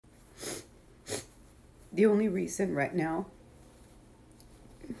The only reason right now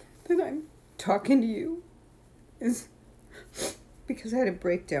that I'm talking to you is because I had a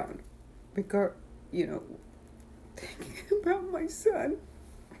breakdown, regard, you know, thinking about my son.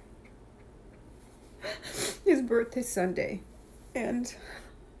 His birthday Sunday, and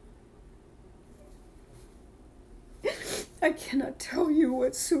I cannot tell you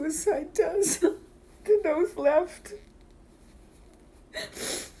what suicide does to those left.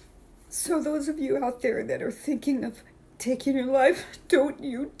 So those of you out there that are thinking of taking your life, don't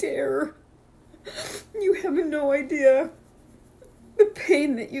you dare. You have no idea the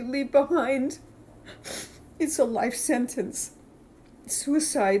pain that you leave behind. It's a life sentence.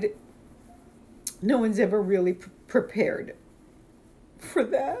 Suicide, no one's ever really prepared for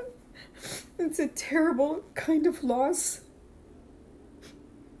that. It's a terrible kind of loss.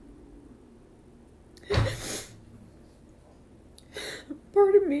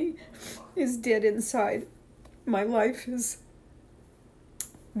 Part of me is dead inside. My life is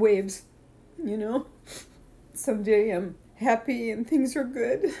waves, you know? Someday I'm happy and things are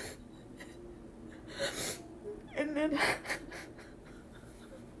good. And then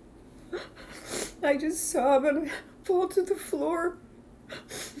I just sob and I fall to the floor.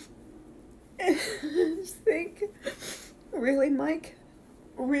 And I just think, really, Mike?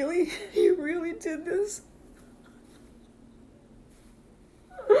 Really? You really did this?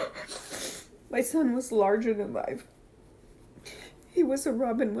 My son was larger than life. He was a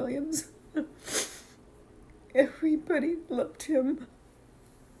Robin Williams. Everybody loved him.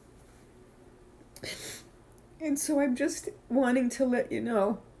 And so I'm just wanting to let you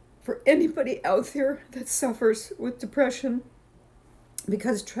know, for anybody out there that suffers with depression,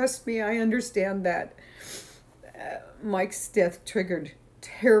 because trust me, I understand that Mike's death triggered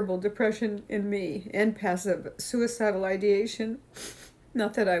terrible depression in me and passive suicidal ideation.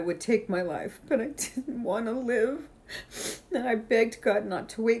 Not that I would take my life, but I didn't want to live. And I begged God not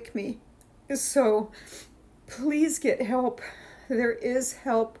to wake me. So please get help. There is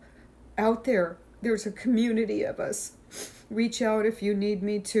help out there. There's a community of us. Reach out if you need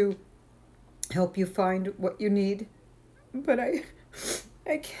me to help you find what you need. But I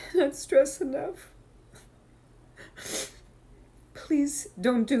cannot stress enough. Please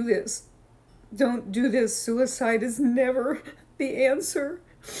don't do this. Don't do this. Suicide is never the answer.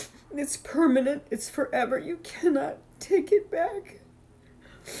 It's permanent. It's forever. You cannot take it back.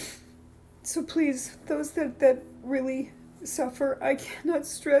 So please, those that really suffer, I cannot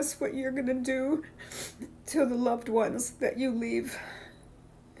stress what you're going to do to the loved ones that you leave.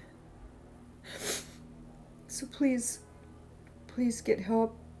 So please get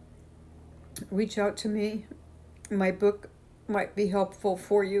help. Reach out to me. My book might be helpful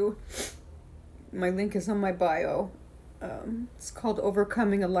for you. My link is on my bio. It's called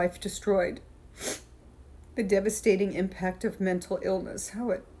Overcoming a Life Destroyed. The devastating impact of mental illness,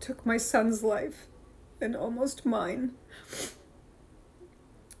 how it took my son's life and almost mine.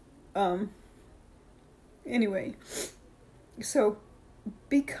 Anyway, so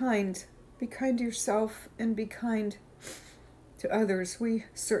be kind. Be kind to yourself and be kind to others. We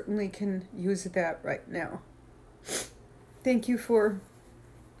certainly can use that right now. Thank you for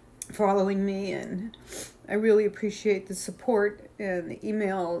following me, and I really appreciate the support and the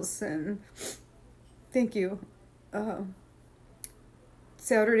emails, and thank you.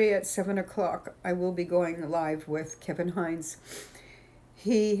 Saturday at 7 o'clock, I will be going live with Kevin Hines.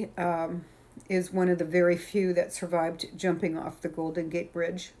 He is one of the very few that survived jumping off the Golden Gate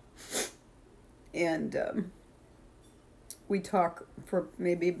Bridge. And we talk for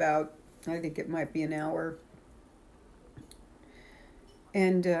maybe about, I think it might be an hour.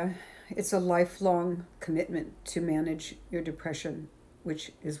 And it's a lifelong commitment to manage your depression,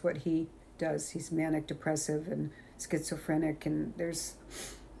 which is what he does. He's manic depressive and schizophrenic, and there's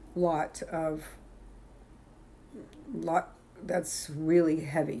a lot that's really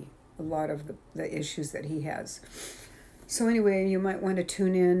heavy, a lot of the issues that he has. So anyway, you might want to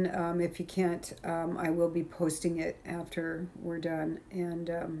tune in. If you can't, I will be posting it after we're done.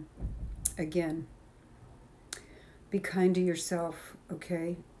 And again, be kind to yourself,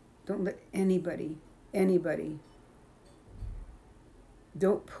 okay? Don't let anybody,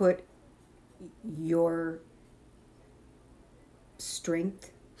 don't put your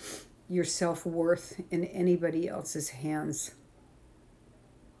strength, your self-worth in anybody else's hands.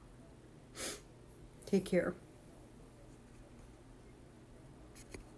 Take care.